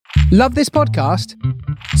Love this podcast?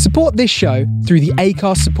 Support this show through the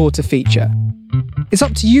Acast supporter feature. It's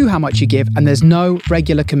up to you how much you give, and there's no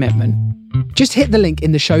regular commitment. Just hit the link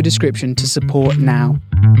in the show description to support now.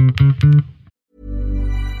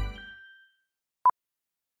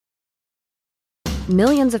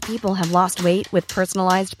 Millions of people have lost weight with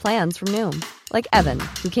personalized plans from Noom. Like Evan,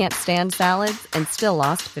 who can't stand salads and still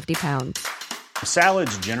lost 50 pounds.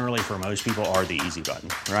 Salads generally for most people are the easy button,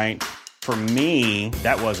 right? For me,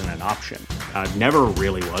 that wasn't an option. I never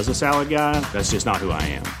really was a salad guy. That's just not who I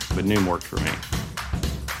am. But Noom worked for me.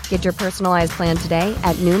 Get your personalized plan today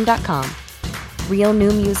at Noom.com. Real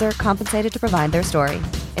Noom user compensated to provide their story.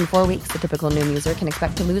 In 4 weeks, the typical Noom user can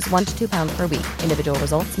expect to lose 1 to 2 pounds per week. Individual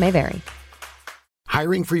results may vary.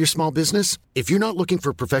 Hiring for your small business? If you're not looking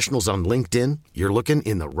for professionals on LinkedIn, you're looking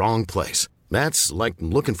in the wrong place. That's like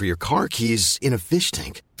looking for your car keys in a fish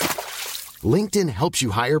tank. LinkedIn helps you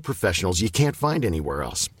hire professionals you can't find anywhere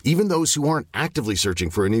else, even those who aren't actively searching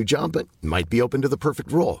for a new job but might be open to the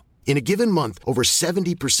perfect role. In a given month, over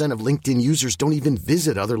 70% of LinkedIn users don't even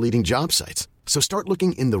visit other leading job sites. So start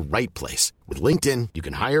looking in the right place. With LinkedIn, you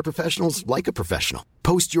can hire professionals like a professional.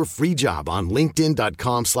 Post your free job on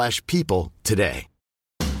linkedin.com/people today.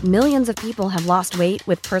 Millions of people have lost weight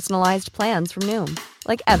with personalized plans from Noom.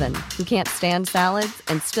 Like Evan, who can't stand salads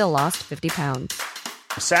and still lost 50 pounds.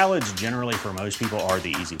 Salads generally for most people are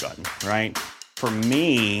the easy button, right? For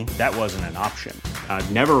me, that wasn't an option. I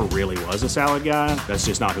never really was a salad guy. That's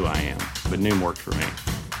just not who I am. But Noom worked for me.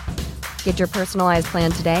 Get your personalized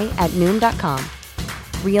plan today at Noom.com.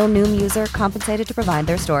 Real Noom user compensated to provide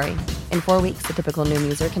their story. In 4 weeks, the typical Noom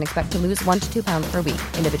user can expect to lose 1 to 2 pounds per week.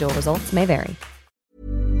 Individual results may vary.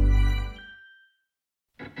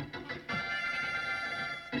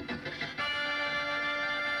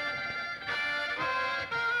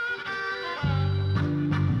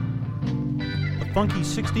 Funky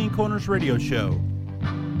 16 Corners Radio Show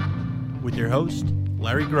with your host,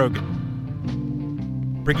 Larry Grogan.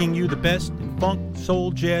 Bringing you the best in funk,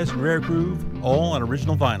 soul, jazz, and rare groove, all on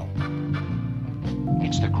original vinyl.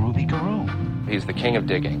 It's the Groovy Guru. He's the king of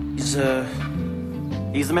digging. He's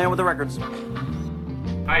the man with the records.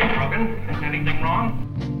 Hi, Grogan. Anything wrong?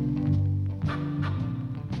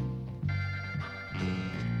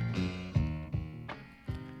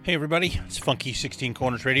 Hey everybody, it's Funky 16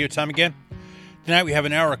 Corners Radio time again. Tonight we have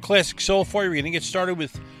an hour of classic soul for you. We're going to get started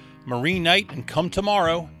with Marine Night and Come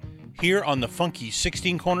Tomorrow here on the Funky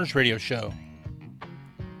 16 Corners Radio Show.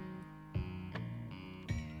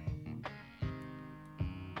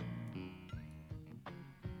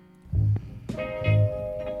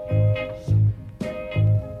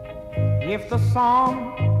 If the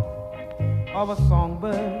song of a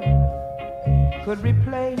songbird could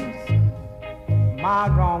replace my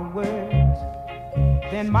wrong words,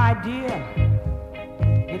 then my dear,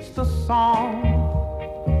 it's the song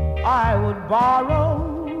I would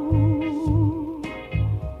borrow.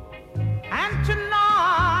 And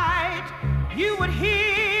tonight you would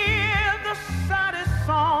hear the saddest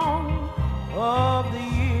song of the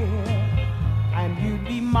year, and you'd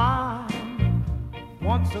be mine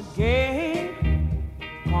once again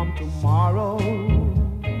come tomorrow.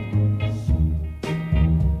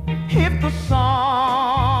 If the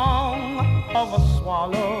song of a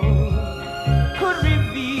swallow could reveal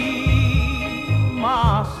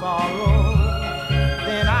my sorrow,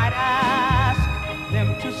 then I'd ask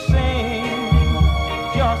them to sing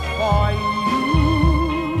just for you.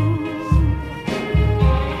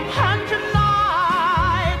 And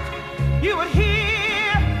tonight you would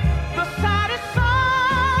hear the saddest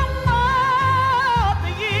song of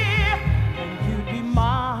the year, and you'd be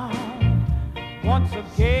mine once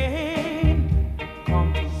again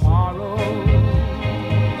come tomorrow.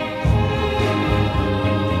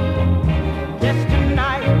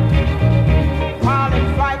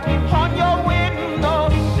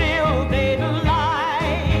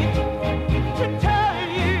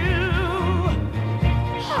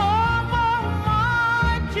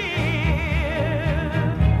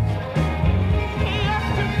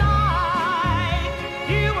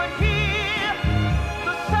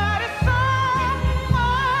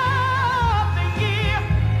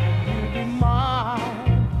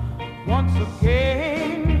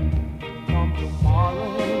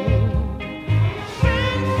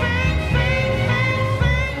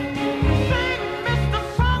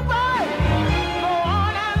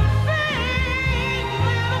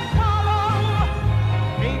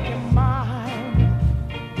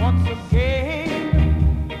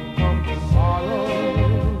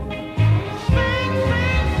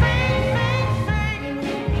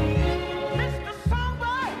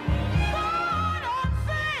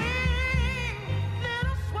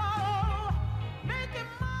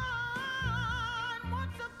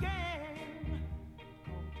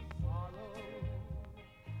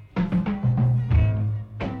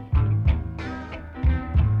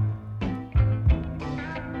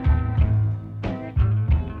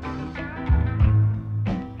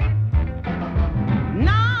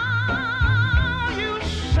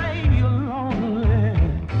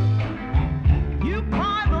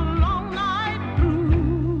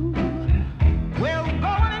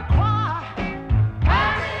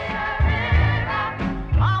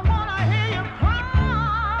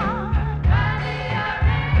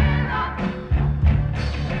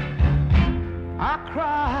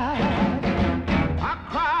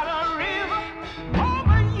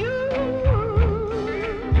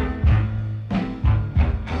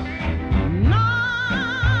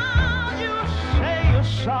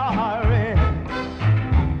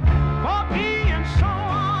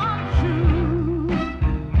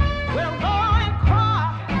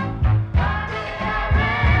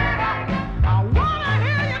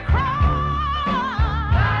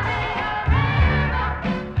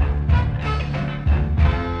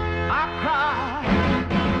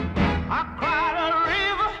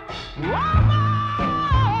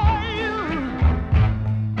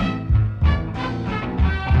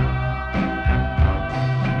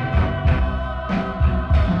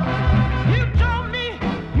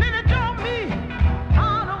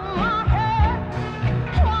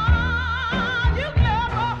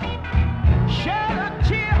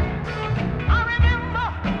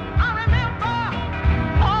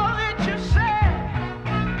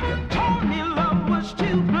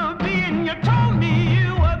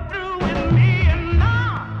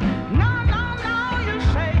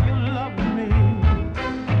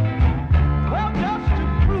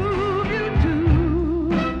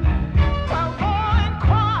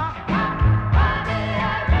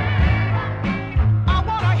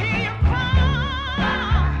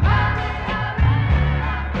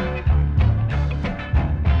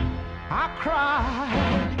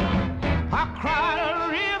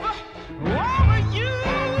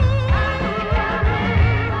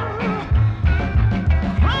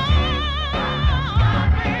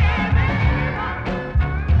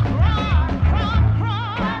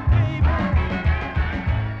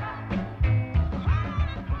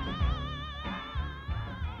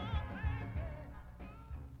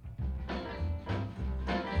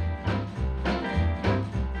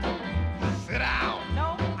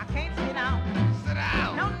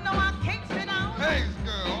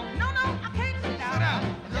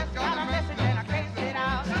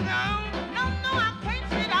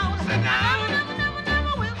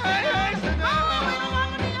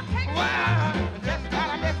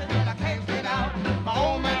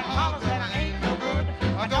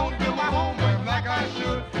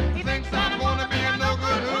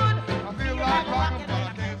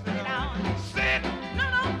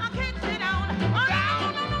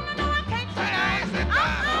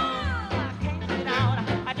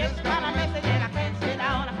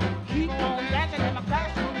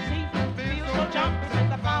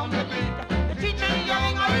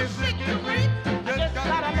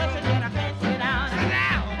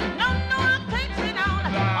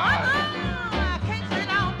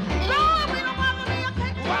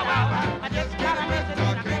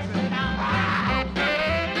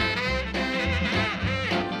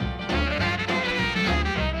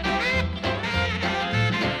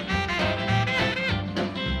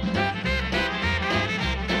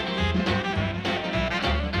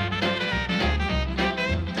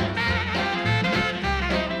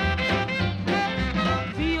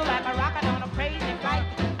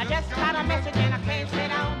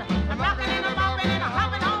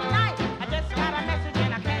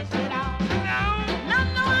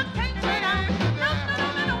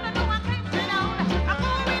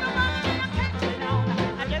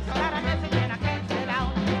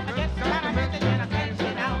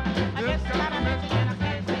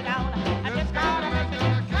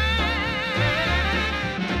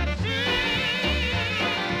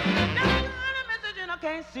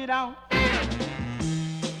 sit down.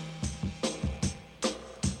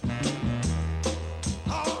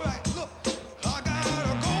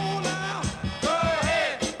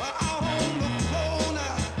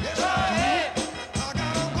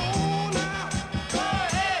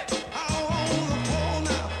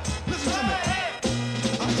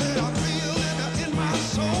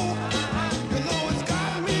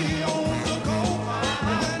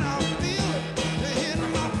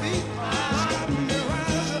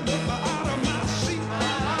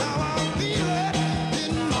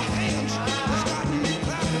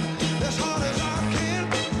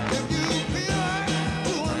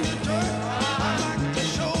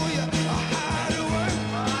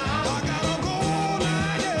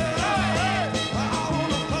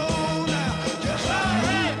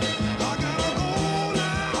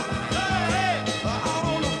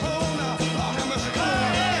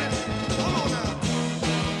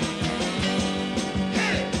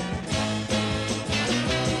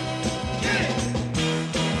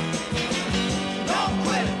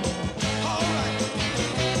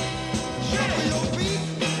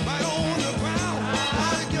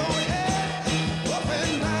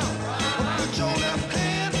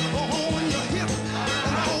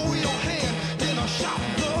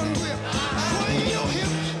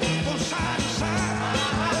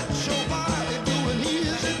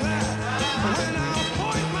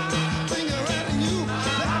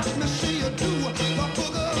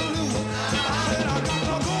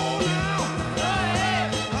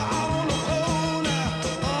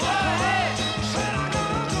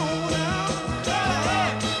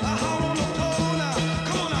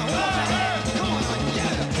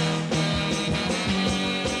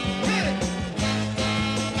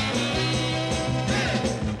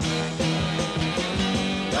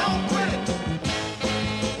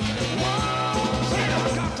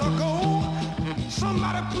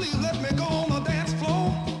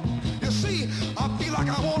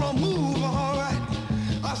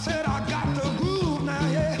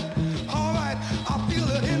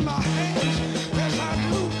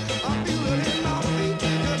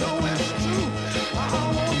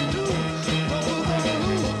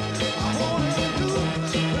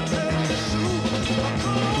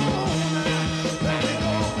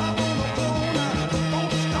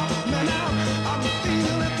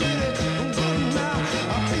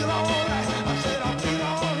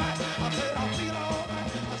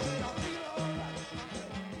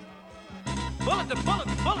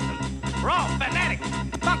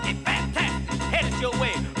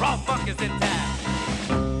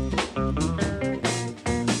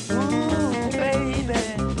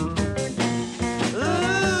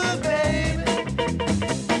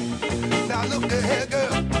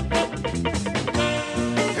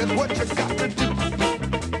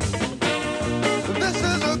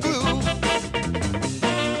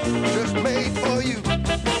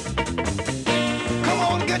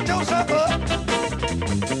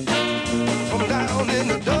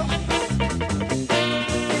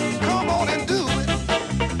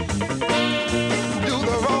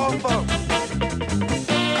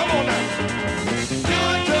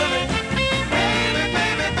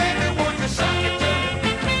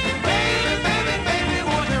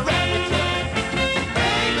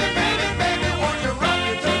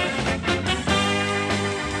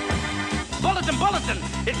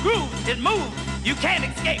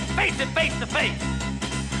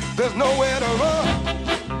 There's nowhere to run.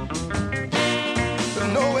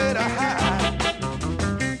 There's nowhere to hide.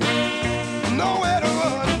 Nowhere to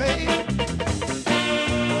run, babe.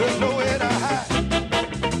 There's nowhere to hide.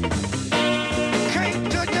 Can't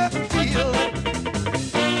you just feel it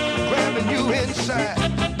grabbing you inside?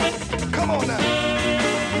 Come on now.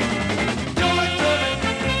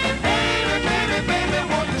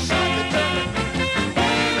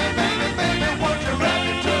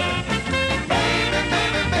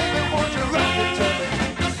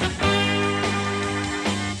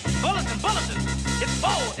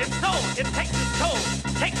 It takes its toll.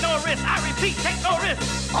 Take no risk. I repeat, take no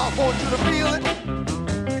risk. I want you to feel it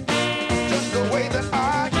just the way that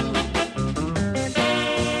I do.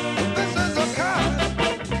 This is a kind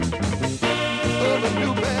of a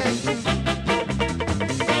new bag.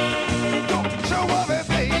 Don't you worry,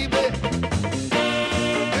 baby.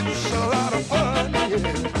 It's a lot of fun,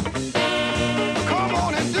 yeah. Come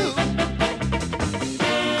on and do.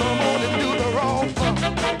 Come on and do the wrong fun.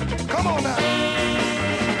 Come on now.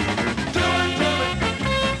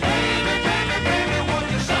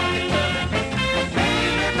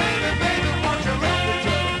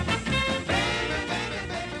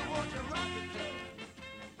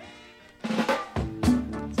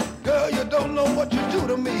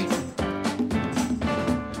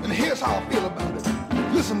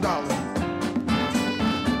 Listen, darling.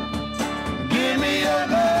 Give me your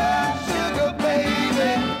love, sugar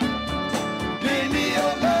baby. Give me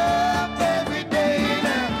your love every day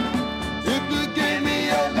now. If you give me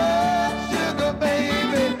your love, sugar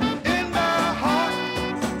baby, in my heart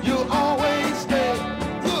you'll always stay.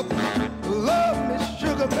 Look, love me,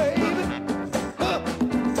 sugar baby.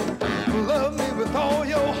 Love me with all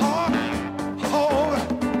your heart. Oh,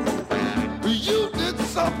 you did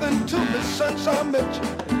something to me since I met you.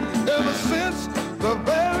 Ever since the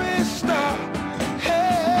very start.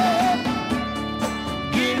 Hey,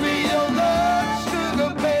 give me your love,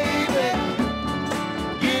 sugar baby.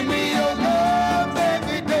 Give me your love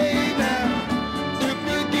every day now. If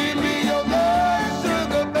you give me your love,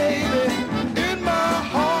 sugar baby, in my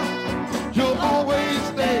heart you'll always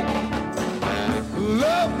stay.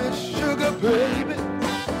 Love me, sugar baby.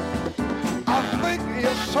 I think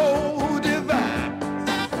you're so divine.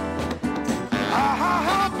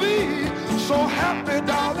 I'll be so happy,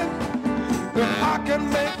 darling, if I can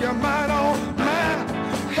make your mind on mine.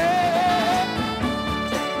 Hey,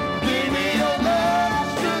 give me your love,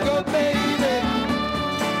 sugar baby.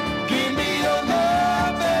 Give me your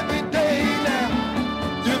love every day now.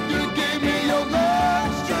 If you give me your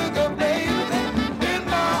love, sugar baby, in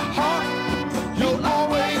my heart you'll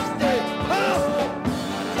always stay.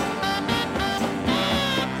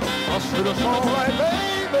 I'll sing a song right,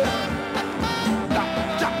 baby. Da,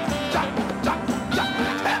 da, da, da, da,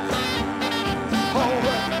 da. All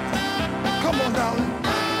right. Come on, darling.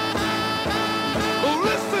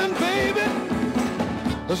 Listen, baby.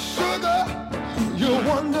 Sugar, you're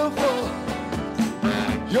wonderful.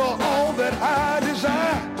 You're all that I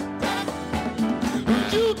desire.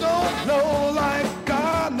 You don't know like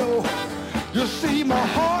I know. You see, my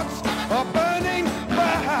heart's a burning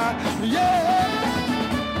fire. Yeah.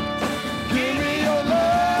 Give me your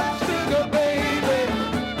love, sugar baby.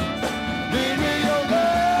 Give me your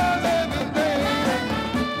love every day.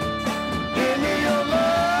 Give me your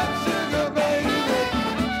love, sugar baby.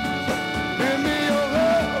 Give me your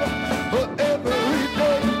love for every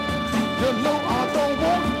day. You know I don't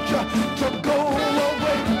want you to go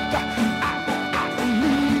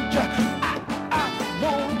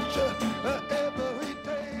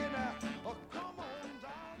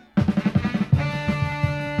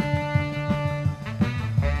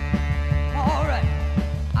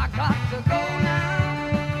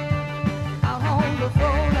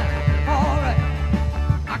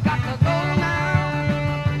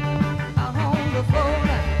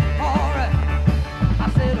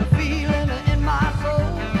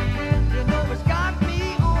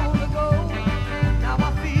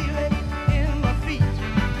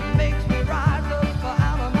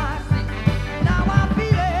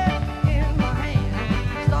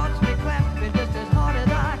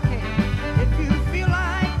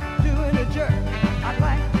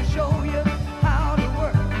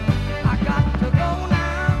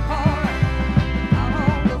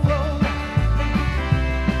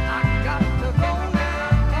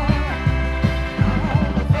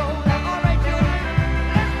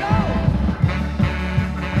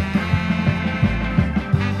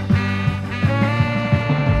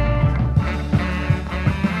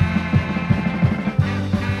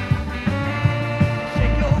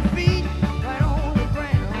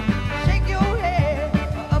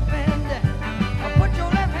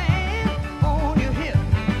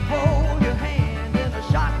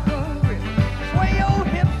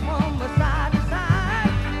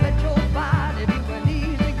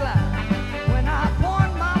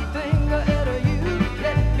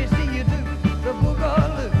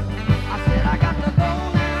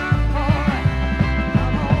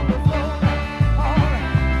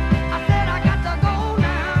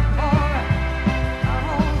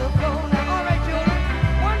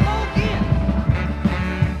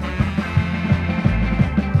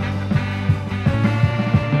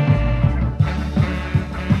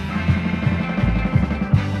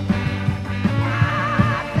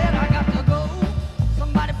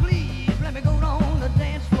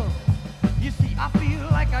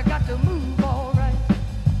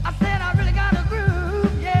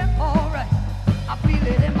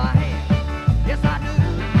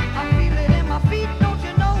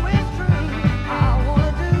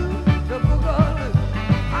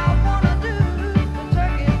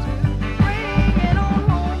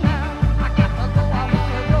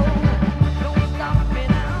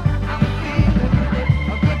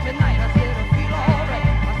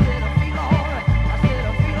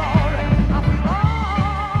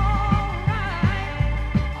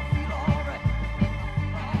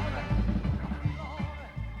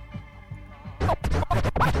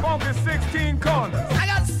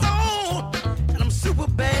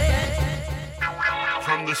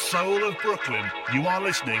From the soul of Brooklyn, you are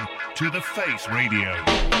listening to The Face Radio.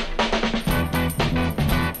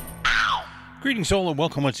 Greetings all and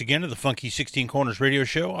welcome once again to the Funky 16 Corners radio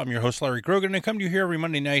show. I'm your host Larry Grogan and I come to you here every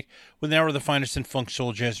Monday night with an hour of the finest in funk,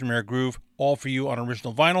 soul, jazz, and rare groove, all for you on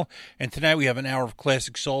original vinyl. And tonight we have an hour of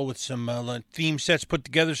classic soul with some theme sets put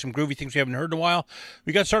together, some groovy things we haven't heard in a while.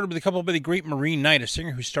 We got started with a couple by the great Marie Knight, a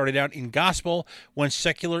singer who started out in gospel, went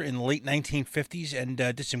secular in the late 1950s, and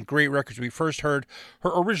did some great records. We first heard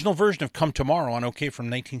her original version of Come Tomorrow on OK from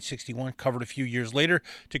 1961, covered a few years later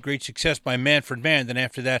to great success by Manfred Mann. Then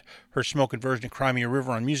after that, her smoking version of Cry Me a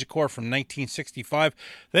River on Music Core from 1965.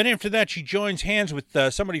 Then after that, she joins hands with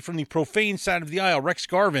somebody from the profane side of the aisle, Rex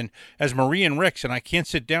Garvin, as Marie and Rex, and I Can't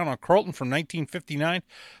Sit Down on Carlton from 1959.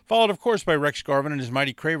 Followed, of course, by Rex Garvin and his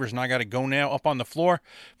Mighty Cravers, and I Gotta Go Now, Up on the Floor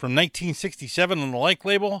from 1967 on the Like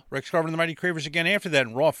label. Rex Garvin and the Mighty Cravers again after that,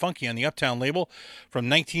 and Raw Funky on the Uptown label from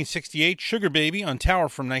 1968. Sugar Baby on Tower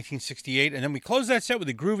from 1968. And then we closed that set with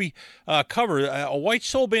a groovy cover, a white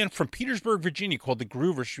soul band from Petersburg, Virginia called The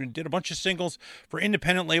Groovers. She did a bunch of singles for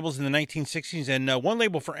independent labels in the 1960s, and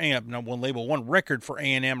one record for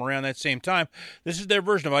A&M around that same time. This is their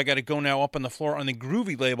version of I Gotta Go Now, Up on the Floor on the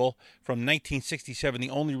Groovy label from 1967, the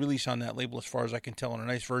only release on that label as far as I can tell, and a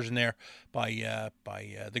nice version there by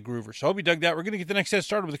the Groovers. So I hope you dug that. We're going to get the next set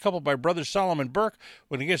started with a couple by Brothers Solomon Burke.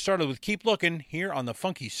 We're going to get started with Keep Looking here on the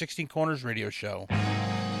Funky 16 Corners radio show.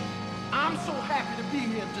 I'm so happy to be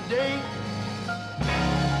here today.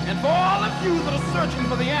 And for all of you that are searching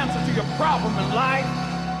for the answer to your problem in life,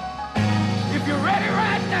 if you're ready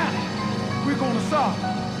right now, we're going to solve it.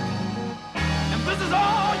 And this is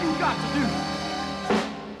all you got to do.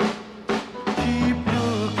 Keep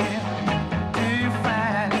looking till you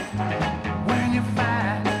find it. When you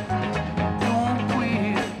find it, don't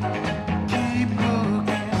quit. Keep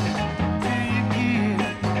looking till you get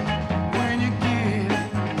it. When you get it,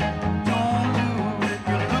 don't lose it.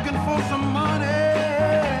 You're looking for some money.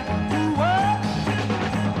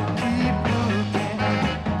 Keep looking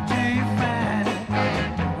till you find it.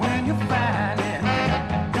 When you find it,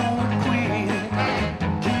 don't quit.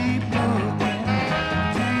 Keep looking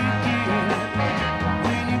till you get it.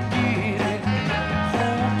 When you get it,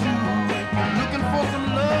 hold to it. You're looking for some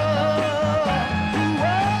love.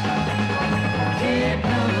 Keep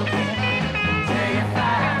looking till you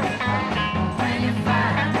find it. When you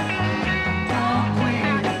find it, don't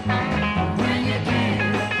quit. When you get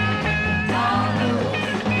it, don't lose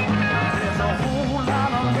it. There's a whole lot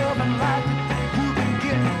of loving like you can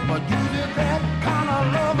get, but usually that kind of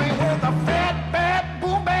love ain't worth a fat, bad,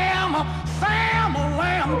 boom, bam, Sam, a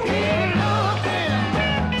lamb. Keep looking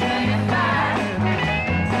till you find it.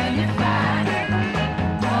 When you find it,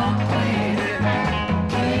 don't quit it.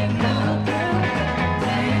 Keep looking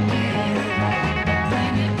till you get it.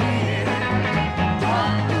 When you get it,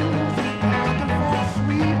 don't lose it. Looking for a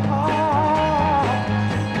sweetheart.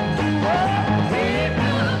 Keep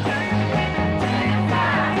looking till you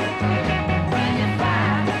find it. When you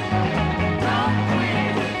find it, don't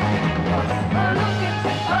quit it. Oh, look it,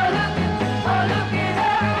 oh, look it, oh, look it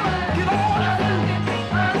everywhere. Get on it.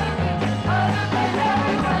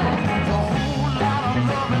 There's a whole lot of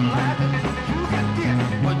loving like it you can get,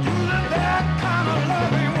 but usually that kind of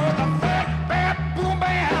love ain't worth a fat, bad, boom,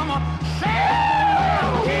 bam, Sam.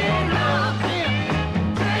 Keep looking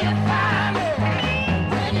till you find it.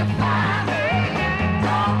 When you find it,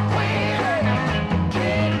 don't quit it.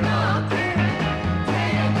 Keep looking till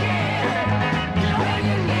you get it. When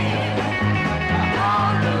you get it,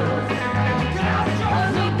 don't lose it. Get out your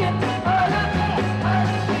look it, oh, look it, oh, look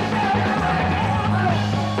it everywhere.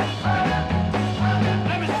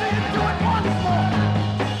 Let me see you do it once more.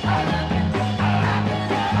 Everybody,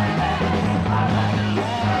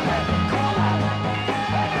 come on,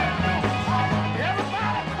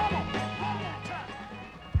 one more time.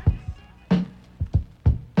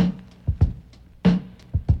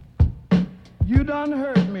 You done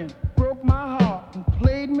hurt me, broke my heart, and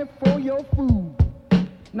played me for your food.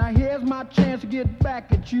 Now here's my chance to get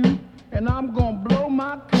back at you, and I'm gonna blow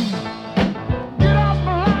my cool. Get off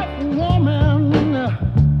my life, woman.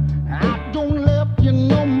 I don't love you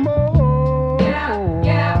no more.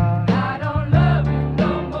 Yeah, I don't love you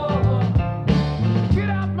no more. Get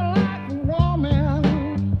out my life,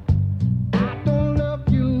 woman. I don't love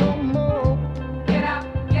you no more. Get out,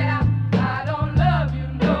 I don't love you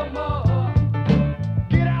no more.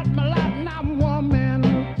 Get out my life now, woman.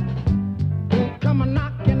 Don't come a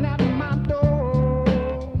knocking at my door.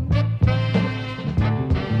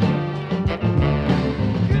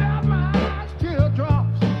 Get out my eyes, children.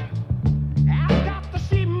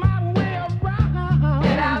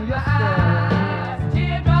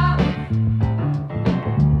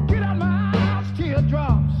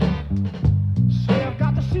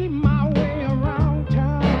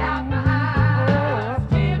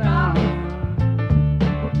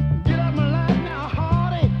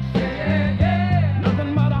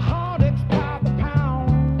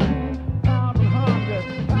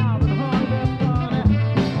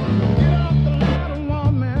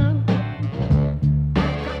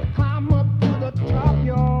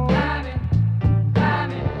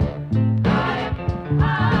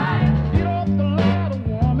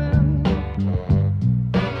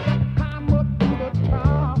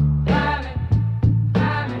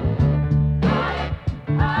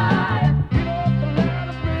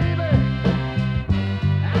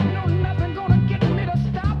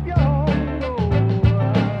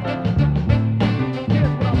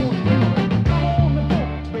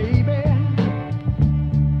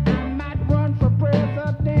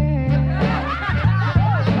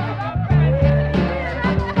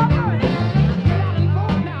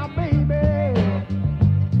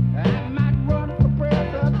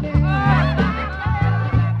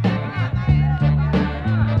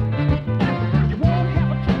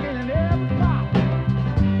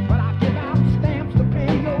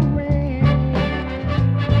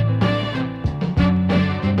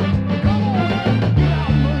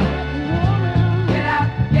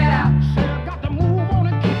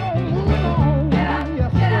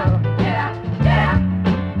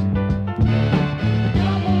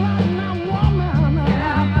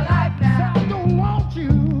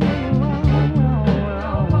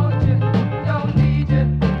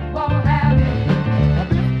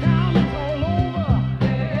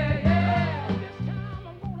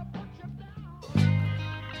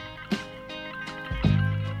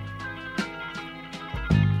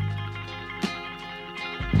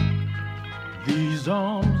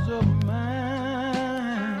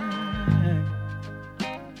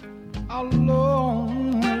 are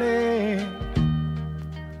lonely,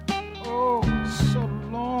 oh, so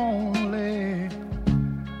lonely,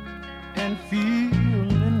 and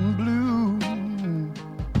feeling blue.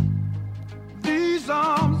 These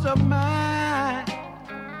arms of mine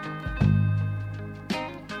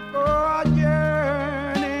are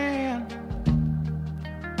yearning,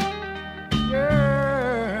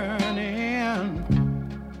 yearning,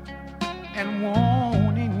 and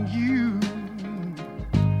wanting you.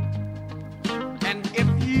 And if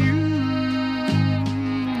you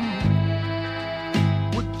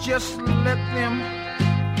would just let them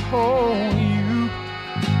hold you,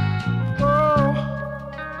 oh,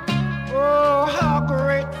 oh, how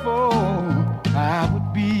grateful I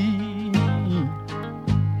would be.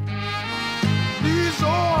 These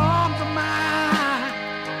arms of mine,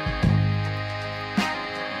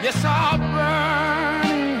 yes, are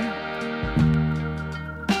burning,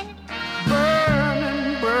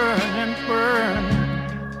 burning, burning, burning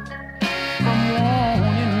from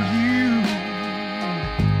wanting you.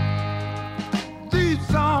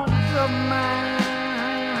 These arms of mine,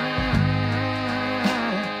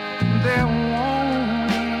 they're wanting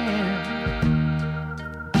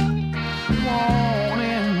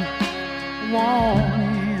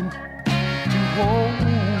to hold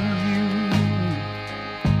you.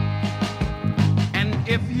 And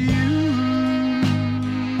if you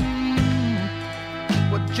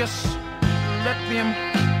would just let them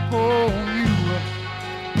hold you,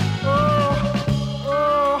 oh,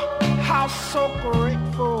 oh, how so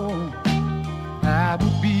grateful I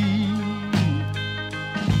would be.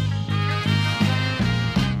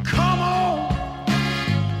 Come on,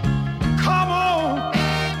 come on,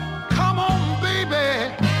 come on,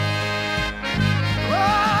 baby.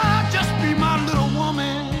 Oh, just be my little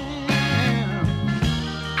woman.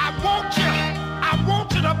 I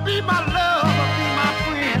want you to be my love, be my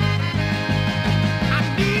friend. I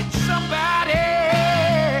need somebody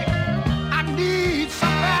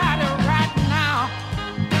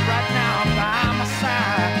right now by my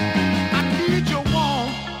side. I need your warm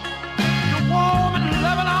and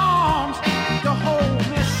loving arms to hold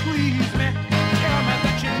me, squeeze me, tell me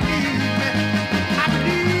that you need me. I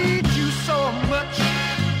need you so much.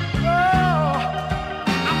 Oh,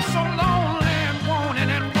 I'm so lonely and wanting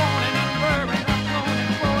and worrying and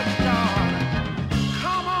longing for you, darling.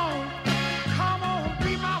 Come on,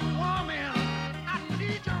 be my woman. I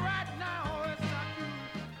need you right now, yes I do.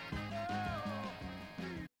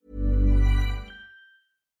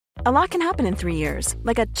 A lot can happen in 3 years,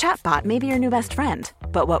 like a chatbot may be your new best friend.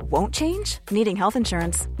 But what won't change? Needing health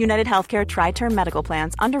insurance. United Healthcare Tri-Term Medical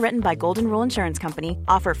Plans, underwritten by Golden Rule Insurance Company,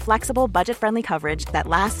 offer flexible, budget-friendly coverage that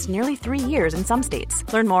lasts nearly 3 years in some states.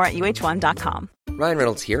 Learn more at uh1.com. Ryan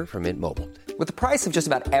Reynolds here from Mint Mobile. With the price of just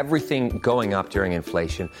about everything going up during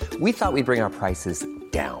inflation, we thought we'd bring our prices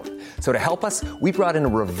down. So to help us, we brought in a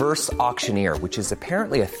reverse auctioneer, which is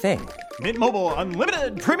apparently a thing. Mint Mobile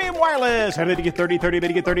Unlimited Premium Wireless. How to get 30, 30, bit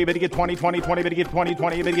to get 30, bit to get 20, 20, 20, bit to get 20,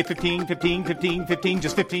 20, bit to get 15, 15, 15, 15,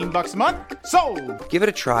 just $15 a month? Sold! Give it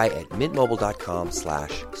a try at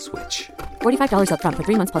mintmobile.com/switch. $45 up front for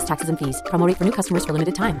 3 months plus taxes and fees. Promo rate for new customers for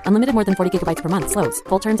limited time. Unlimited more than 40 gigabytes per month. Slows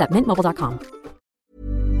full terms at mintmobile.com.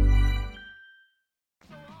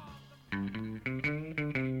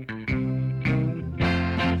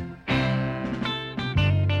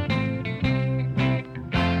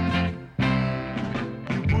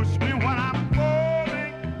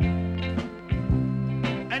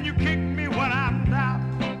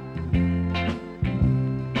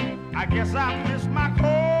 I guess I missed my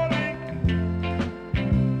calling,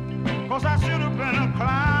 'cause I should have been a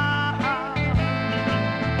clown.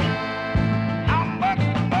 How much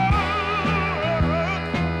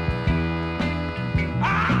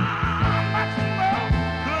more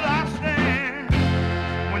could I stand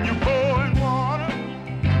when you pouring water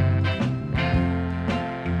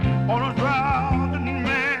on a drowning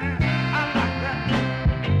man? I like that.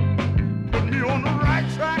 Put me on the right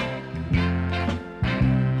track,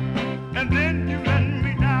 and then you let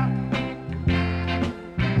me down.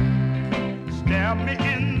 Stab me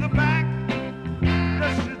in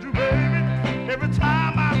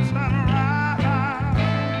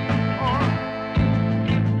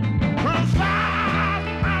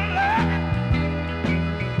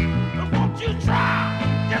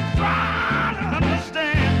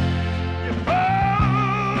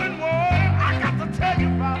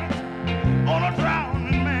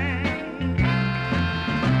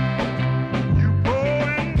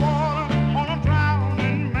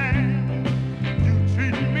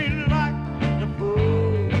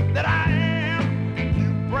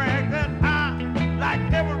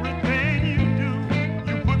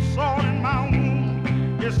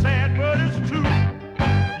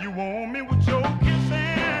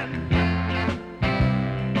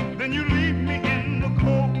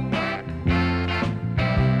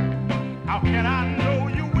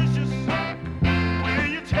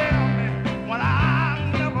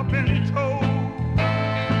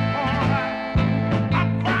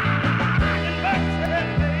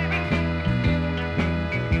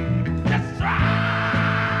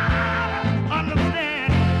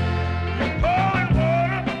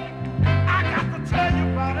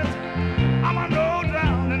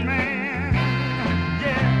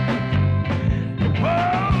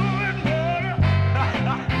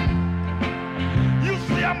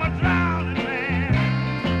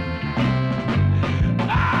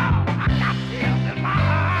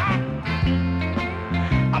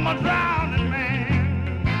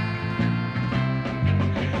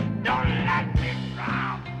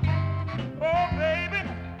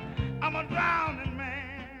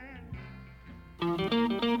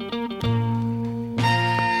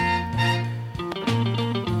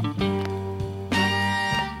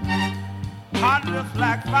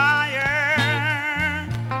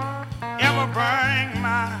crying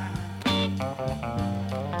mind.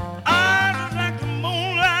 Eyes are like the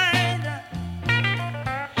moonlight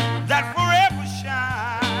that forever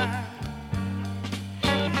shine.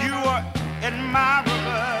 You are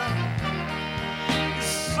admirable,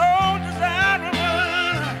 so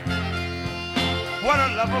desirable. What a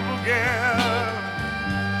lovable girl.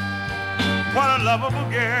 What a lovable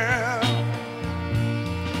girl.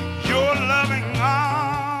 Your loving arms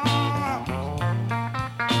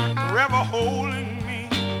forever holding me.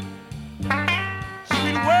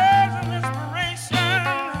 Sweet words of inspiration.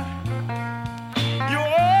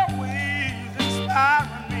 You're always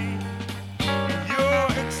inspiring me.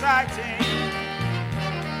 You're exciting.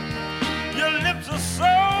 Your lips are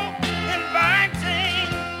so inviting.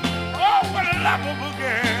 Oh, what a lovable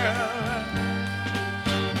girl.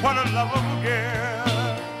 What a lovable girl.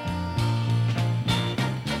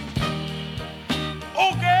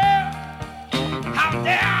 Oh, girl, how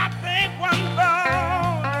dare I think one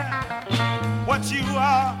thought. What you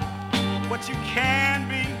are, what you can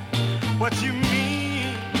be, what you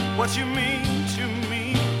mean to me.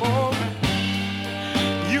 Oh,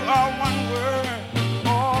 you are one word.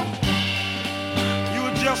 Oh, you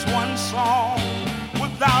are just one song.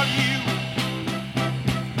 Without you,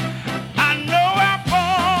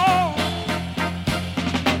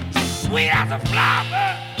 sweet as a flower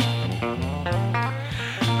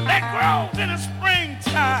that grows in the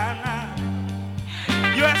springtime.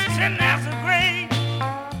 You're as tender as a grape.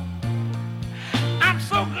 I'm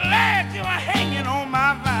so glad you are hanging on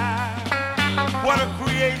my vine. What a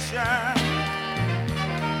creation.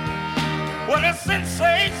 What a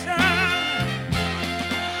sensation.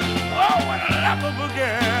 Oh, what a lovable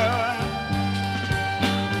girl.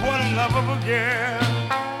 What a lovable girl.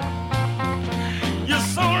 You're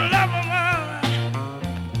so lovable.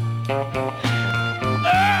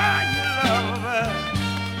 Oh, you lovable.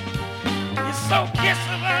 You're so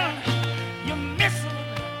kissable. You're missable.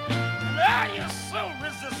 And oh, you're so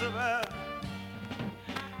resistible.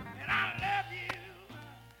 And I love you.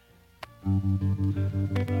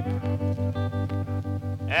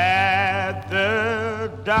 At the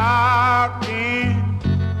dark end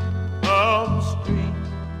of the street,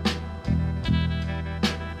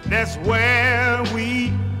 that's where we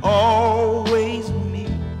always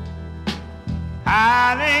meet,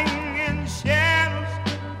 hiding in shadows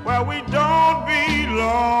where we don't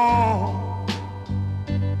belong,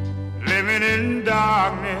 living in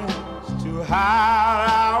darkness to hide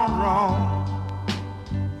our wrong.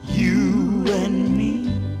 You and me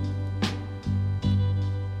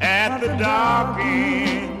at the dark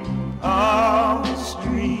end of the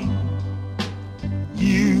street.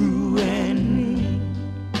 You and me.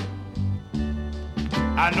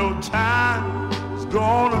 I know time's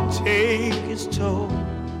gonna take its toll.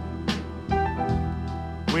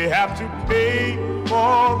 We have to pay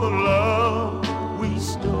for the love we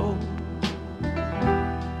stole.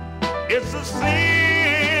 It's a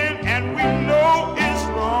sin and we know it's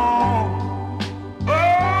wrong. Oh,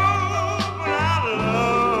 but our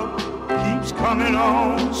love keeps coming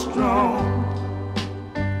on strong.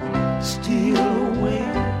 Steal away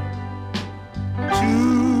to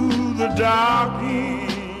the dark end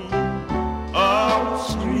of the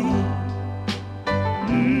street.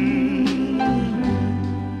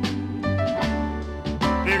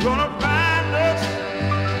 They're gonna find us.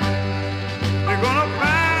 They're gonna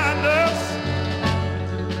find us.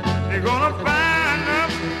 They're gonna find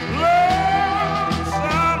us, Lord,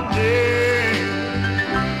 someday.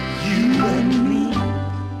 You and me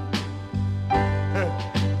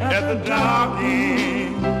at the dark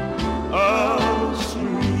end of the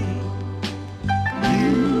street.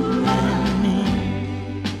 You and me.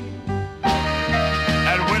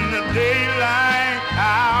 And when the daylight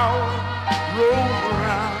hour rolls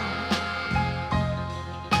around,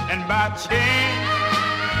 and by chance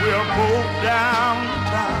we're both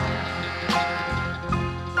downtown,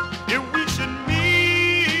 if we should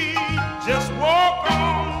meet, just walk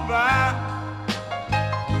on by.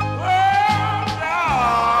 Oh,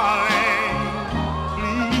 darling,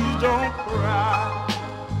 please don't cry.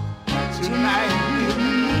 Tonight we'll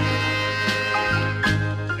meet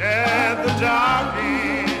at the dark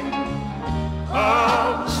end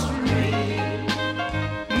of the street.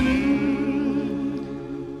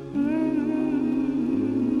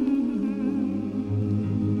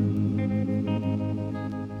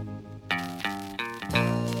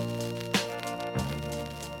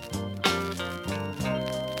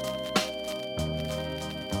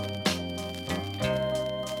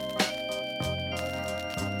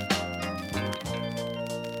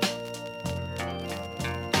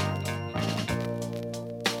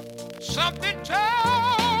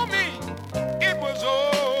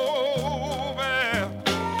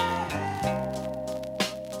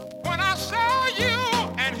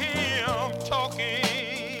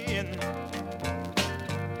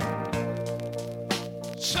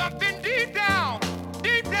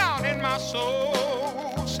 my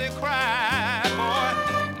soul say cry, boy.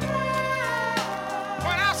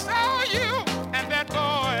 When I saw you and that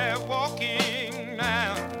boy walking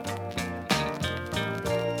down,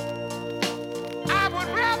 I would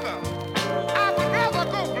rather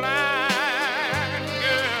go blind,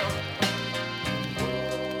 girl,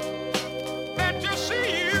 than to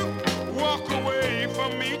see you walk away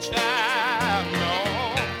from me, child. No.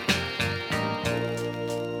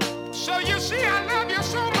 So you see, I love you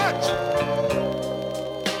so much,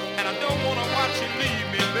 and I don't want to watch you leave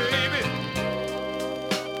me, baby.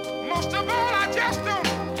 Most of all, I just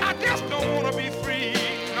don't want to be free,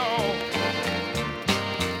 no.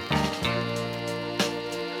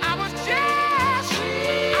 I was just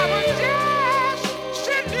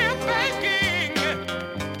sitting here thinking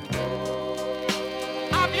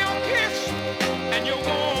of your kiss and your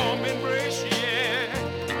warm embrace, yeah.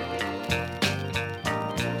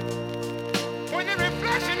 When the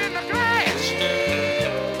reflection in the glass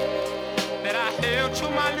that I held to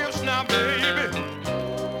my lips now, baby,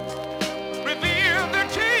 revealed the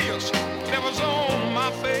tears that was on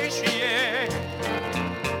my face, yeah.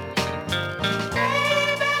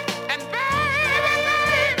 And baby,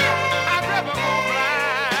 I'd rather go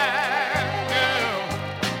blind, girl,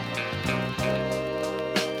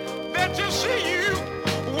 than to see you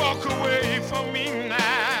walk away from me now.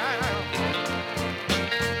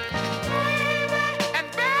 And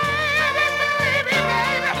baby,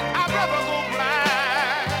 I'd rather go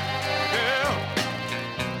blind, girl,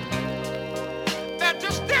 than to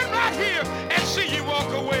stand right here and see you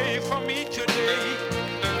walk away from me today.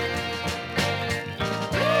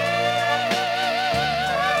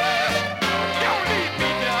 Don't leave me,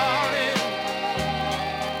 darling.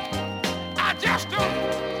 I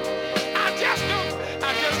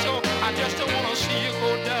just don't want to see you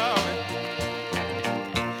go down.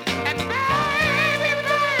 And baby,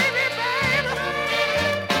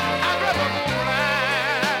 I'd rather go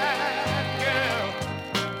blind, girl,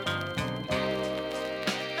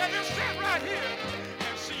 than to sit right here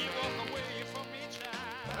and see you walk away from me, child.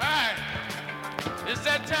 All right, it's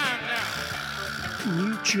that time now.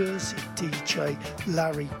 New Jersey DJ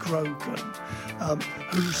Larry Grogan,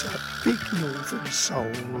 who's a big Northern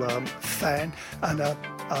Soul fan and a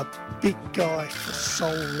big guy for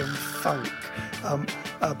soul and funk,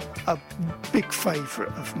 a big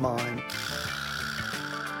favourite of mine.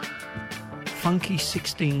 Funky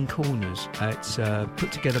 16 Corners. It's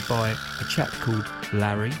put together by a chap called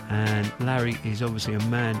Larry, and Larry is obviously a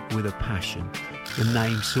man with a passion. The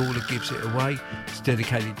name sort of gives it away. It's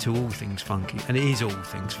dedicated to all things funky, and it is all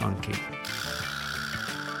things funky.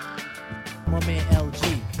 My man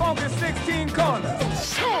LG. Funky 16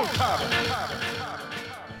 Corners.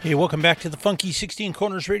 Hey, welcome back to the Funky 16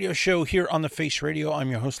 Corners radio show here on the Face Radio. I'm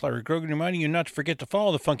your host, Larry Grogan, reminding you not to forget to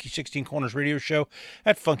follow the Funky 16 Corners radio show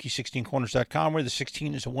at funky16corners.com, where the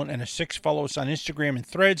 16 is a 1 and a 6. Follow us on Instagram and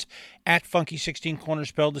Threads at Funky 16 Corners,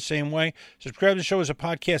 spelled the same way. Subscribe to the show as a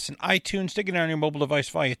podcast on iTunes. Stick it on your mobile device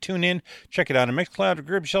via TuneIn. Check it out on Mixcloud, or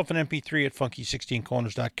grab yourself an MP3 at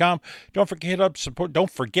funky16corners.com. Don't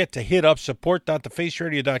forget to hit up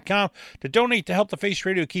support.thefaceradio.com to donate to help the Face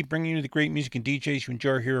Radio keep bringing you the great music and DJs you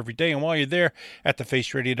enjoy here every day. And while you're there at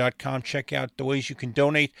thefaceradio.com, check out the ways you can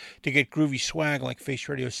donate to get groovy swag like Face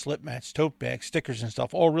Radio slip mats, tote bags, stickers, and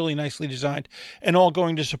stuff, all really nicely designed and all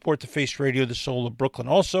going to support the Face Radio, the soul of Brooklyn.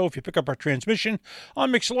 Also, if you pick up our transmission on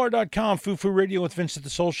Mixlr.com, Foo Radio with Vincent the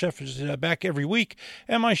Soul Chef is back every week,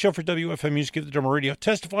 and my show for WFM Music of the Drummer Radio,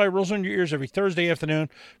 Testify, rolls on your ears every Thursday afternoon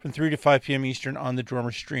from 3 to 5 p.m. Eastern on the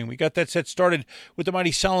Drummer Stream. We got that set started with the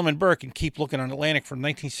mighty Solomon Burke and Keep Looking on Atlantic from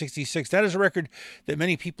 1966. That is a record that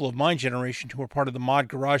many people of my generation who were part of the mod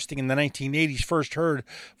garage thing in the 1980s first heard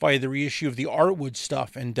via the reissue of the Artwood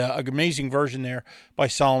stuff, and an amazing version there by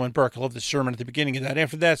Solomon Burke. I love the sermon at the beginning of that.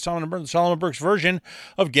 After that, Solomon Burke's version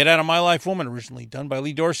of Get Out of My Life Woman, originally done by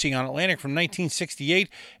Lee Dorsey on Atlantic from 1968,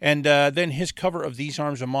 and then his cover of These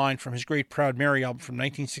Arms of Mine from his great Proud Mary album from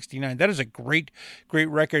 1969. That is a great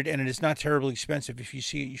record, and it is not terribly expensive. If you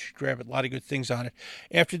see it, you should grab it. A lot of good things on it.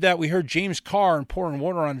 After that, we heard James Carr and Pouring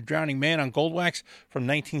Water on a Drowning Man on Goldwax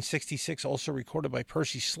from 1966, also recorded by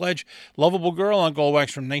Percy Sledge. Lovable Girl on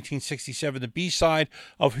Goldwax from 1967, the B-side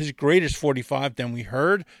of his greatest 45. Then we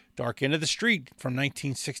heard Dark End of the Street from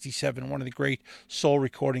 1967, one of the great soul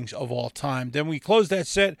recordings of all time. Then we closed that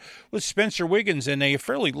set with Spencer Wiggins and a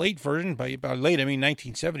fairly late version, by late I mean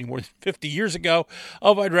 1970, more than 50 years ago,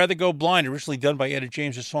 of I'd Rather Go Blind, originally done by Etta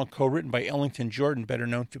James, a song co-written by Ellington Jordan, better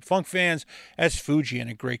known to funk fans as Fuji,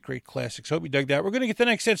 and a great classic. So hope you dug that. We're going to get the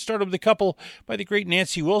next set started with a couple by the great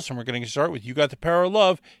Nancy Wilson. We're going to start with You Got the Power of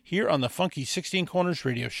Love here on the Funky 16 Corners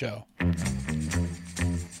radio show.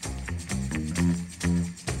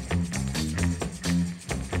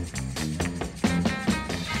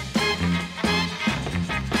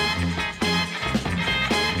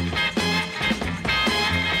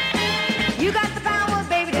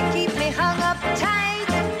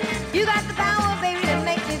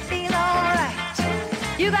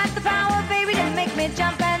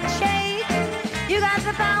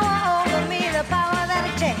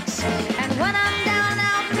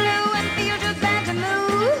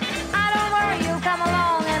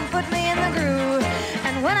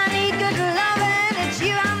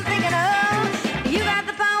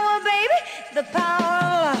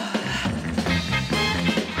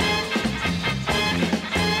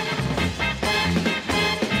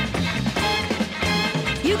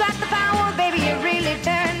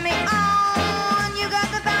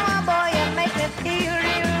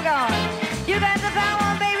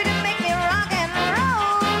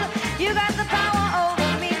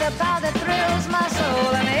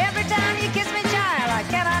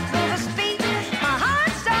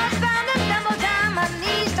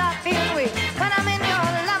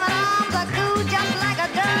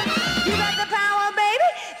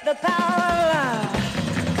 power of love.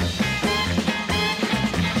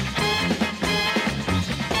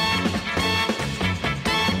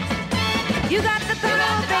 You got the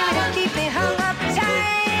power, baby, to keep me hung up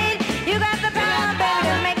tight. You got the power, baby,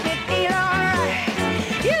 to make me feel alright.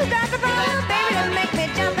 You got the power, baby, to make me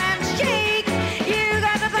jump and shake. You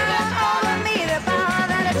got the power over me, the power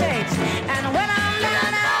that it takes. And when I'm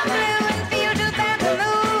down and blue and feel too bad to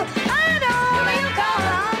move, I know you come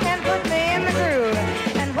along and put me in the groove.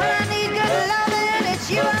 And when I need good loving,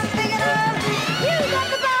 it's you I'm thinking of. You got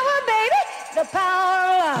the power, baby, the power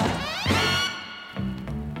of love.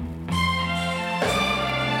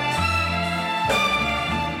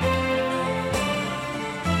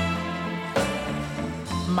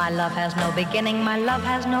 My love has no beginning, my love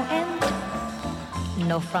has no end.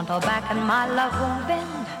 No front or back, and my love won't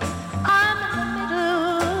bend. I'm in the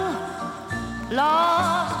middle,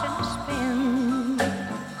 lost in a spin,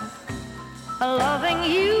 loving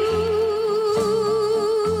you.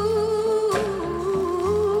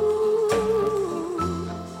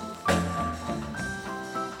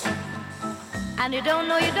 And you don't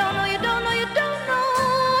know, you don't know, you don't know, you don't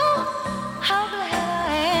know how glad I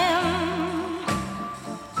am.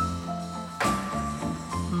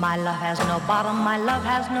 My love has no bottom, my love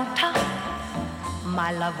has no top.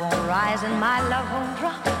 My love won't rise and my love won't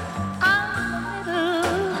drop. I'm in the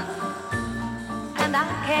middle and I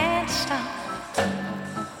can't stop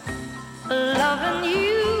loving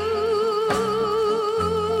you.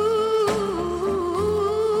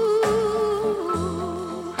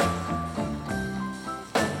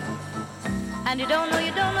 And you don't know,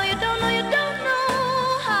 you don't know, you don't know, you don't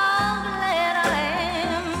know how glad I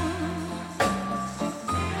am.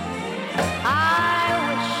 I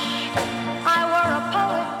wish I were a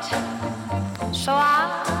poet so I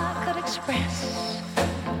could express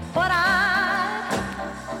what I'd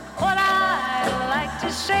like to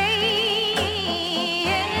say.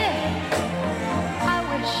 I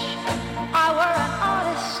wish I were an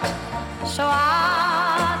artist so I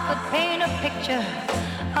could paint a picture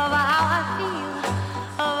of how I feel,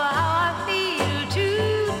 of how I feel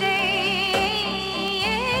today.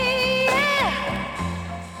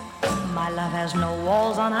 My love has no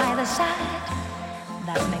walls on either side.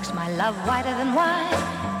 That makes my love whiter than wine.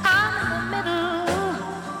 I'm in the middle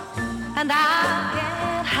and I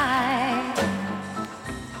can't hide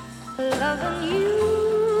loving you.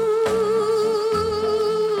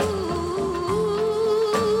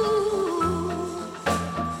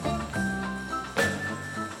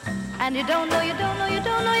 And you don't know, you don't know, you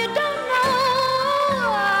don't know, you don't know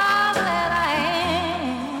how glad I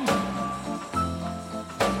am.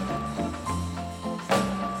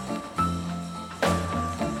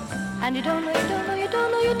 And you don't know, you don't know, you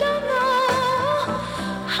don't know, you don't know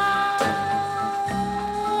how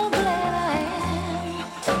glad I am.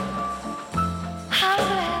 How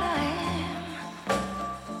glad I am.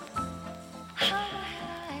 How glad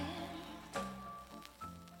I am.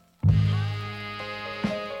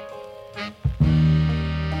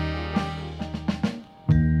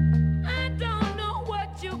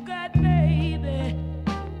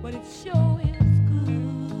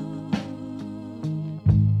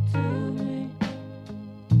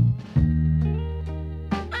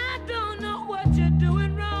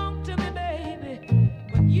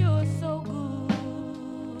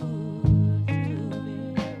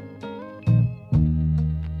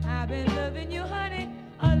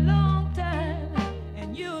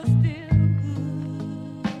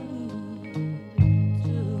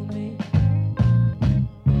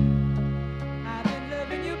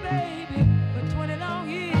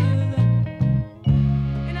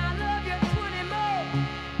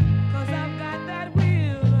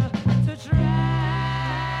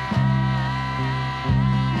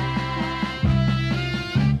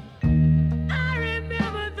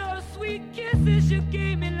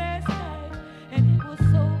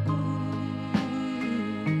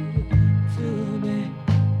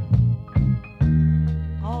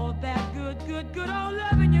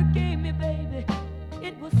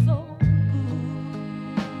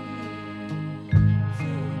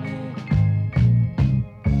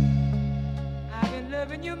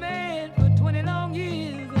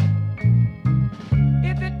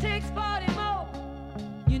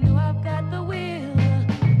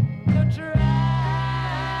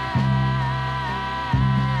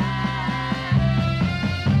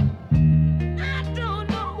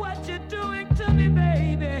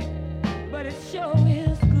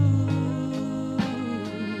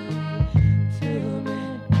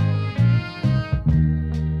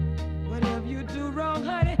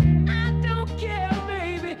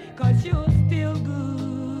 Cause you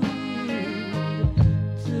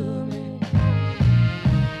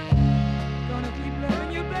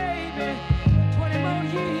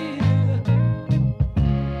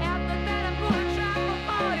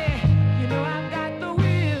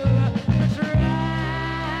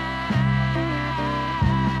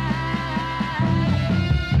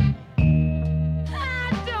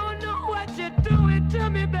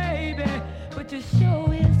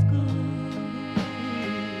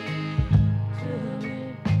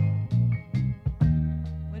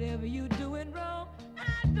doing wrong.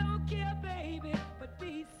 I don't care, baby, but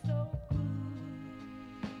be so good.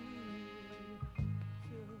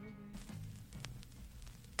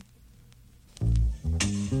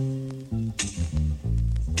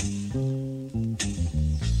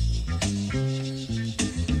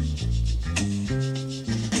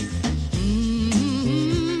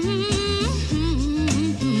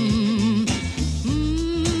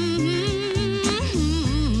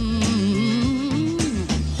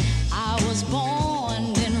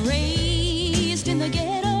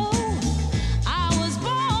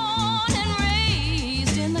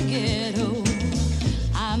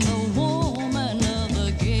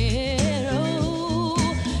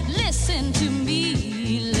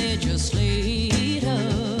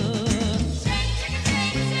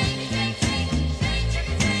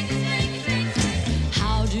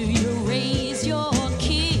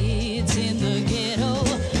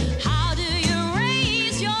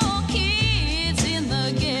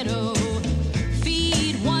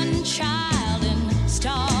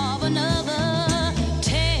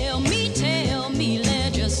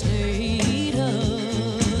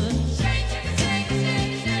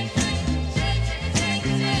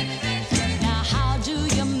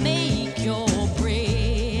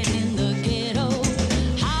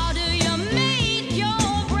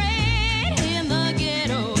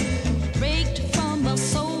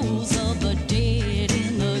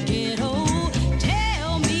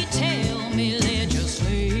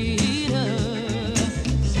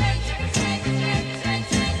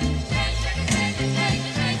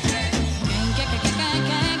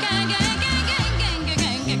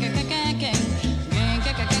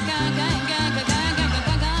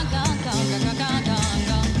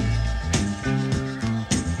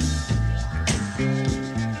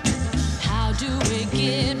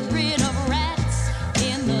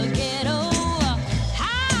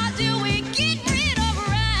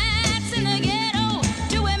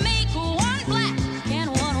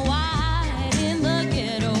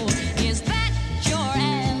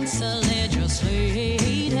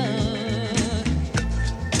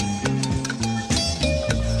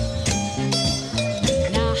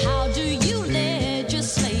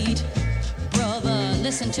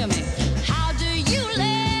 Listen to me. How do you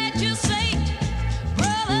legislate,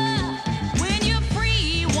 brother, when you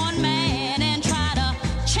free one man and try to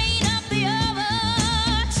chain up the other?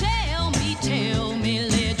 Tell me,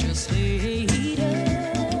 legislator.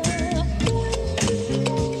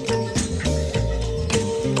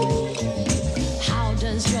 How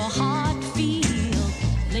does your heart feel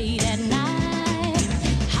late at night?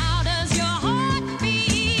 How does your heart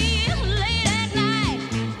feel late at night?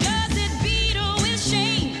 Does it beat with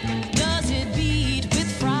shame? Does it beat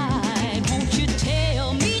with pride? Won't you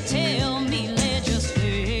tell me,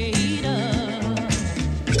 legislator?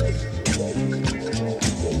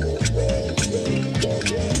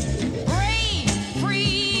 Brave,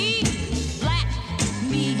 free, black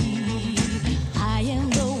me. I am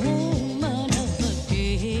the woman of the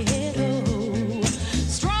ghetto.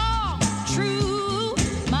 Strong, true,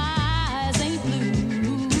 my eyes ain't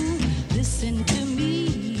blue. Listen to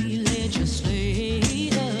me,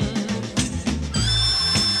 legislator.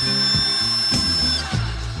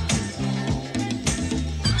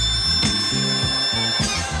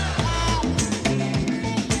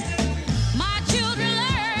 My children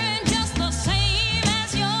learn just the same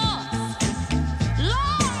as yours.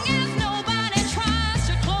 Long as nobody tries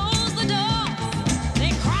to close the door,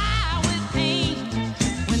 they cry with pain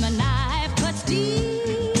when the knife cuts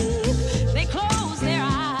deep. They close their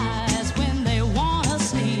eyes when they wanna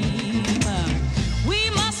sleep. We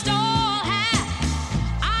must all have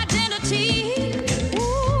identity.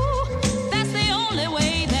 Ooh, that's the only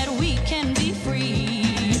way that we can be free.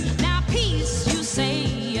 Now peace, you say,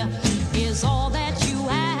 is all that you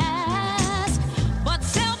ask, but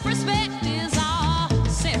self-respect is our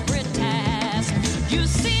separate task. You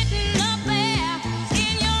sitting up there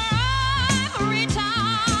in your ivory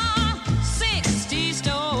tower, 60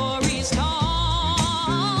 stories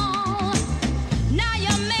tall. Now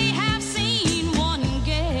you may have seen one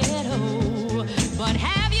ghetto, but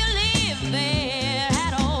have you lived there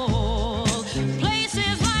at all?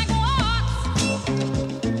 Places like Watts,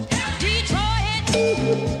 Detroit,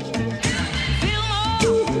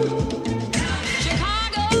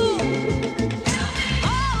 Chicago,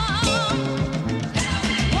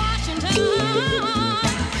 Washington.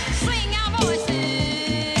 Sing our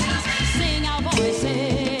voices, sing our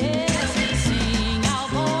voices, sing our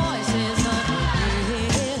voices of the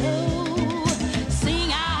ghetto. Sing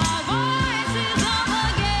our voices of the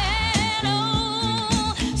ghetto.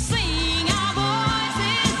 Sing our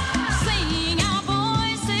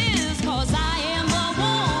voices, 'cause I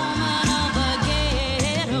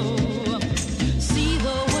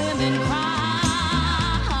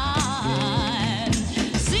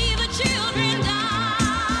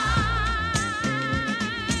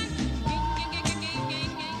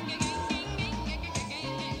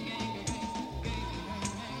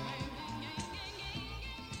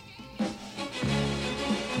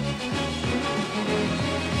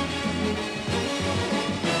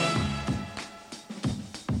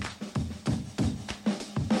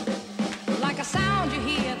a sound you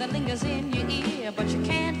hear that lingers in your ear, but you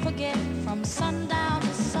can't forget from sundown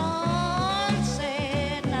to sunset.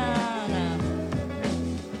 Now, now.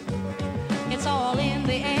 It's all in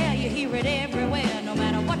the air, you hear it everywhere. No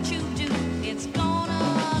matter what you do, it's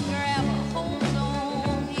gonna grab a hold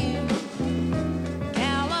on you.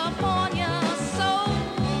 California soul.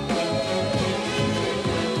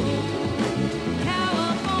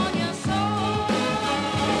 California soul.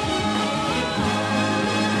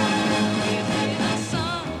 You see the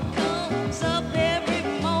sun comes up every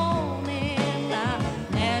morning now,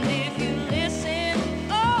 and if you listen,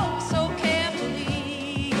 oh, so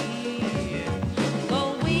carefully, the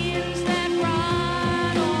winds that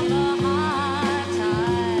ride on the high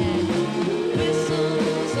tide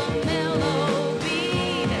whistles a mellow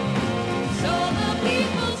beat. So the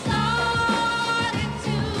people started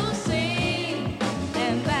to sing,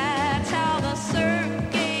 and that's how the surf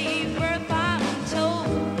gave birth, I'm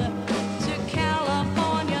told, to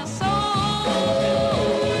California soul.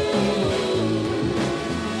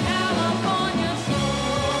 California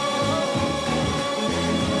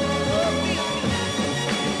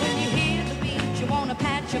When you hear the beat, you wanna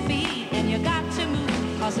pat your feet, and you got to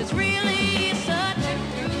move, 'cause it's really such a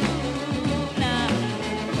groove now.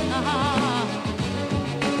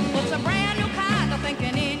 It's a brand new kind of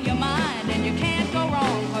thinking in your mind, and you can't go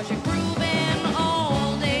wrong, 'cause you're grooving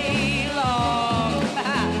all day long.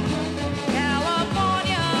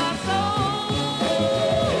 California soul.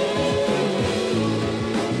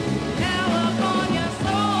 California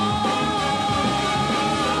soul.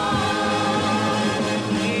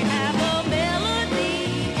 We have a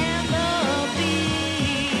melody and a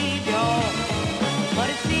beat, y'all, but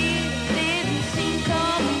it didn't seem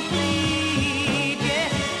complete, yeah,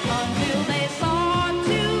 until they saw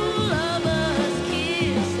two lovers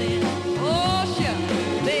kissing. Oh, sure,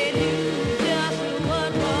 they knew just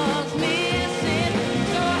what was missing.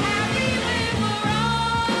 So happy they were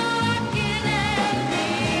rocking and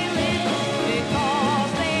reeling,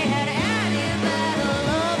 because they had added that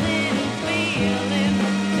loving feeling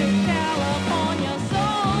to California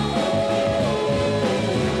soul.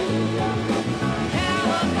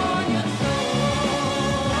 California soul.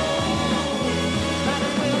 Might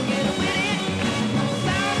as well get with it.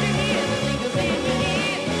 Sound you hear, the lingers in your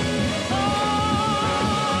ear. Oh,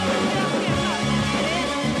 just get right with it.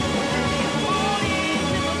 In the morning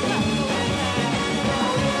till the sun goes down.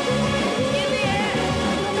 In the air,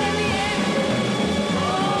 in the air.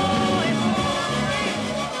 Oh, it's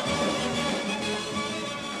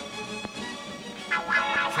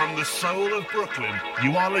From the soul of Brooklyn,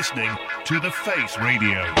 you are listening to The Face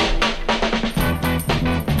Radio.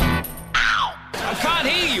 I can't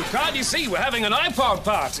hear you. Can't you see? We're having an iPod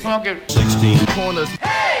party. 16 corners.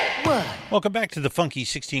 Welcome back to the Funky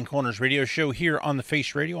 16 Corners radio show here on The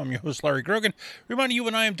Face Radio. I'm your host, Larry Grogan. Reminding you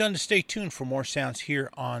when I am done to stay tuned for more sounds here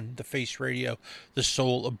on The Face Radio, the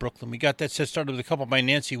soul of Brooklyn. We got that set started with a couple by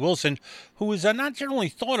Nancy Wilson, who is not generally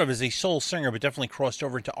thought of as a soul singer, but definitely crossed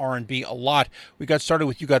over into R&B a lot. We got started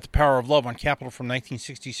with You Got the Power of Love on Capitol from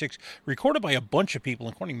 1966, recorded by a bunch of people,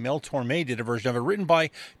 including Mel Torme did a version of it, written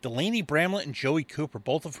by Delaney Bramlett and Joey Cooper,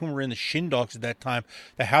 both of whom were in the Shindogs at that time,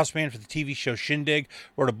 the house band for the TV show Shindig.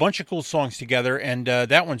 Wrote a bunch of cool songs together, and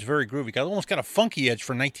that one's very groovy. Almost got a funky edge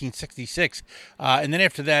for 1966. And then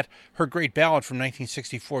after that, her great ballad from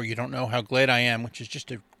 1964, You Don't Know How Glad I Am, which is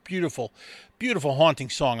just a beautiful, beautiful, haunting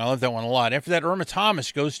song. I love that one a lot. After that, Irma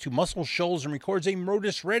Thomas goes to Muscle Shoals and records a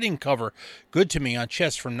Modus Redding cover, Good to Me, on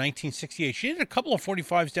Chess from 1968. She did a couple of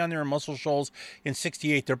 45s down there in Muscle Shoals in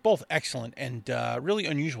 68. They're both excellent and really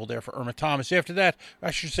unusual there for Irma Thomas. After that,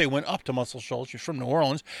 I should say, went up to Muscle Shoals. She's from New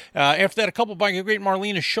Orleans. After that, a couple by the great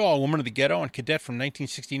Marlena Shaw, Woman of the Ghetto, and Cadet from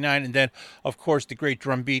 1969. And then, of course, the great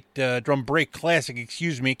drum break classic,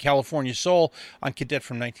 California Soul on Cadet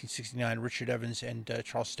from 1969. Richard Evans and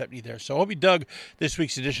Charles Stepney there. So I hope you dug this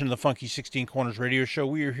week's edition of the Funky 16 Corners radio show.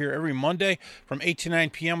 We are here every Monday from 8 to 9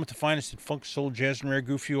 p.m. with the finest in funk, soul, jazz, and rare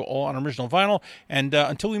groove for you, all on original vinyl. And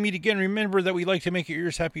until we meet again, remember that we like to make your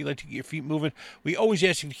ears happy, like to get your feet moving. We always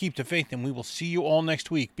ask you to keep the faith, and we will see you all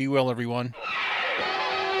next week. Be well, everyone.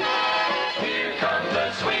 Here come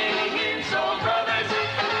the swinging soul brothers.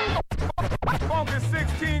 Funky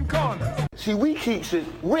 16 Corners. See, we keeps it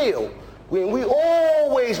real. We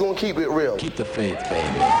always gonna keep it real. Keep the faith, baby.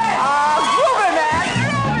 Groovy, man.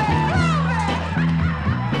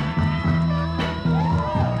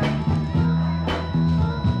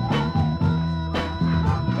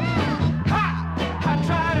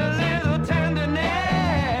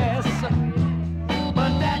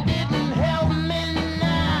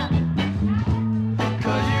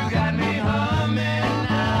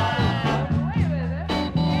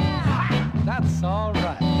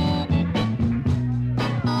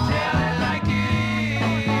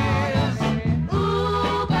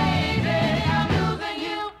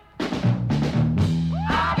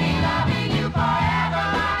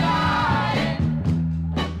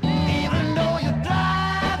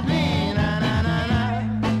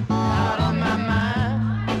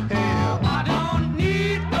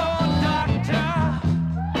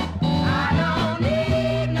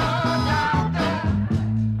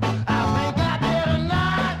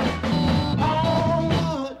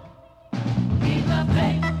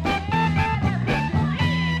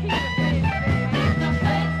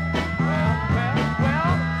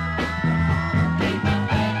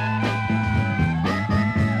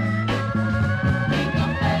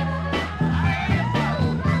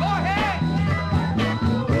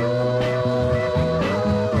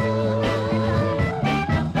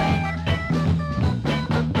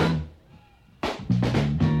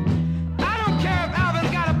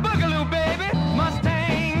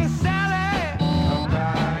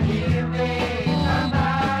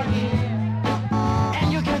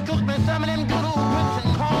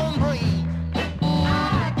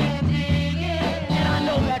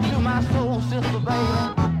 irresistible,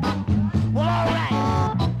 baby. Well, all right.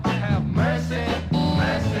 Have mercy,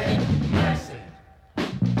 mercy, mercy.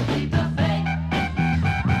 Keep the faith. Keep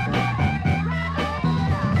the faith.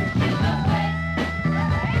 Keep the faith.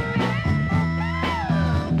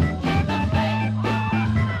 Keep the faith.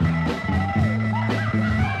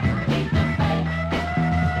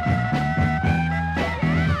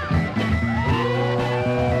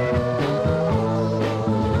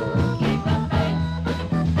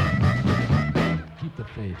 Keep the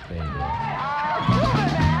faith, baby.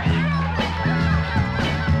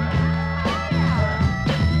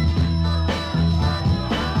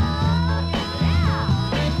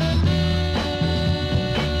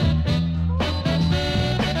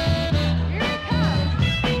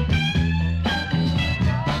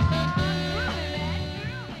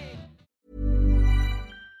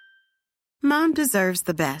 Mom deserves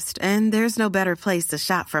the best, and there's no better place to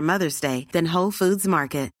shop for Mother's Day than Whole Foods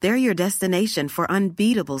Market. They're your destination for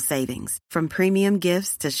unbeatable savings, from premium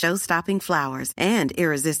gifts to show-stopping flowers and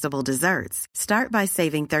irresistible desserts. Start by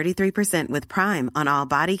saving 33% with Prime on all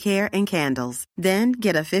body care and candles. Then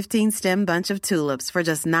get a 15-stem bunch of tulips for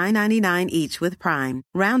just $9.99 each with Prime.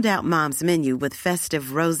 Round out Mom's menu with festive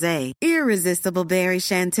rosé, irresistible berry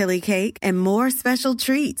chantilly cake, and more special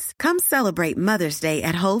treats. Come celebrate Mother's Day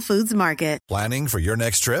at Whole Foods Market. Planning for your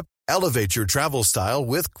next trip? Elevate your travel style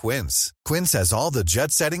with Quince. Quince has all the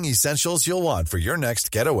jet-setting essentials you'll want for your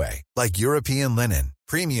next getaway, like European linen,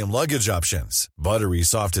 premium luggage options, buttery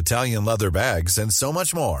soft Italian leather bags, and so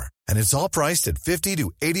much more. And it's all priced at 50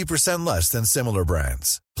 to 80% less than similar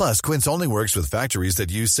brands. Plus, Quince only works with factories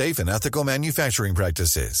that use safe and ethical manufacturing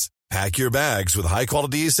practices. Pack your bags with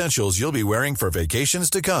high-quality essentials you'll be wearing for vacations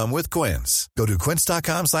to come with Quince. Go to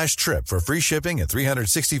quince.com/trip for free shipping and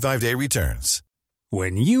 365-day returns.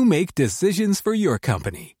 When you make decisions for your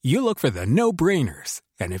company, you look for the no-brainers.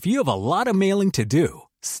 And if you have a lot of mailing to do,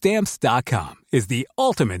 Stamps.com is the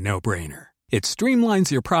ultimate no-brainer. It streamlines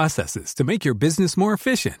your processes to make your business more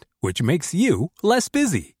efficient, which makes you less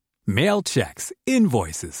busy. Mail checks,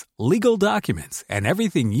 invoices, legal documents, and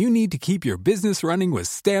everything you need to keep your business running with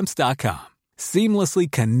Stamps.com. Seamlessly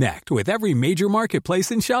connect with every major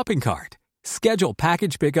marketplace and shopping cart. Schedule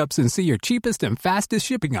package pickups and see your cheapest and fastest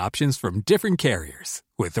shipping options from different carriers,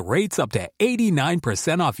 with rates up to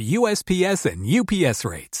 89% off USPS and UPS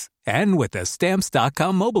rates. And with the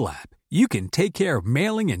Stamps.com mobile app, you can take care of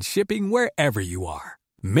mailing and shipping wherever you are.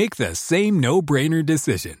 Make the same no-brainer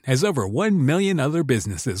decision as over 1 million other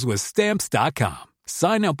businesses with Stamps.com.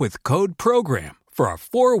 Sign up with code PROGRAM for a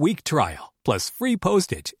 4-week trial, plus free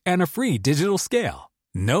postage and a free digital scale.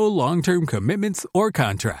 No long-term commitments or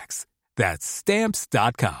contracts. That's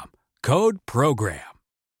Stamps.com. Code PROGRAM.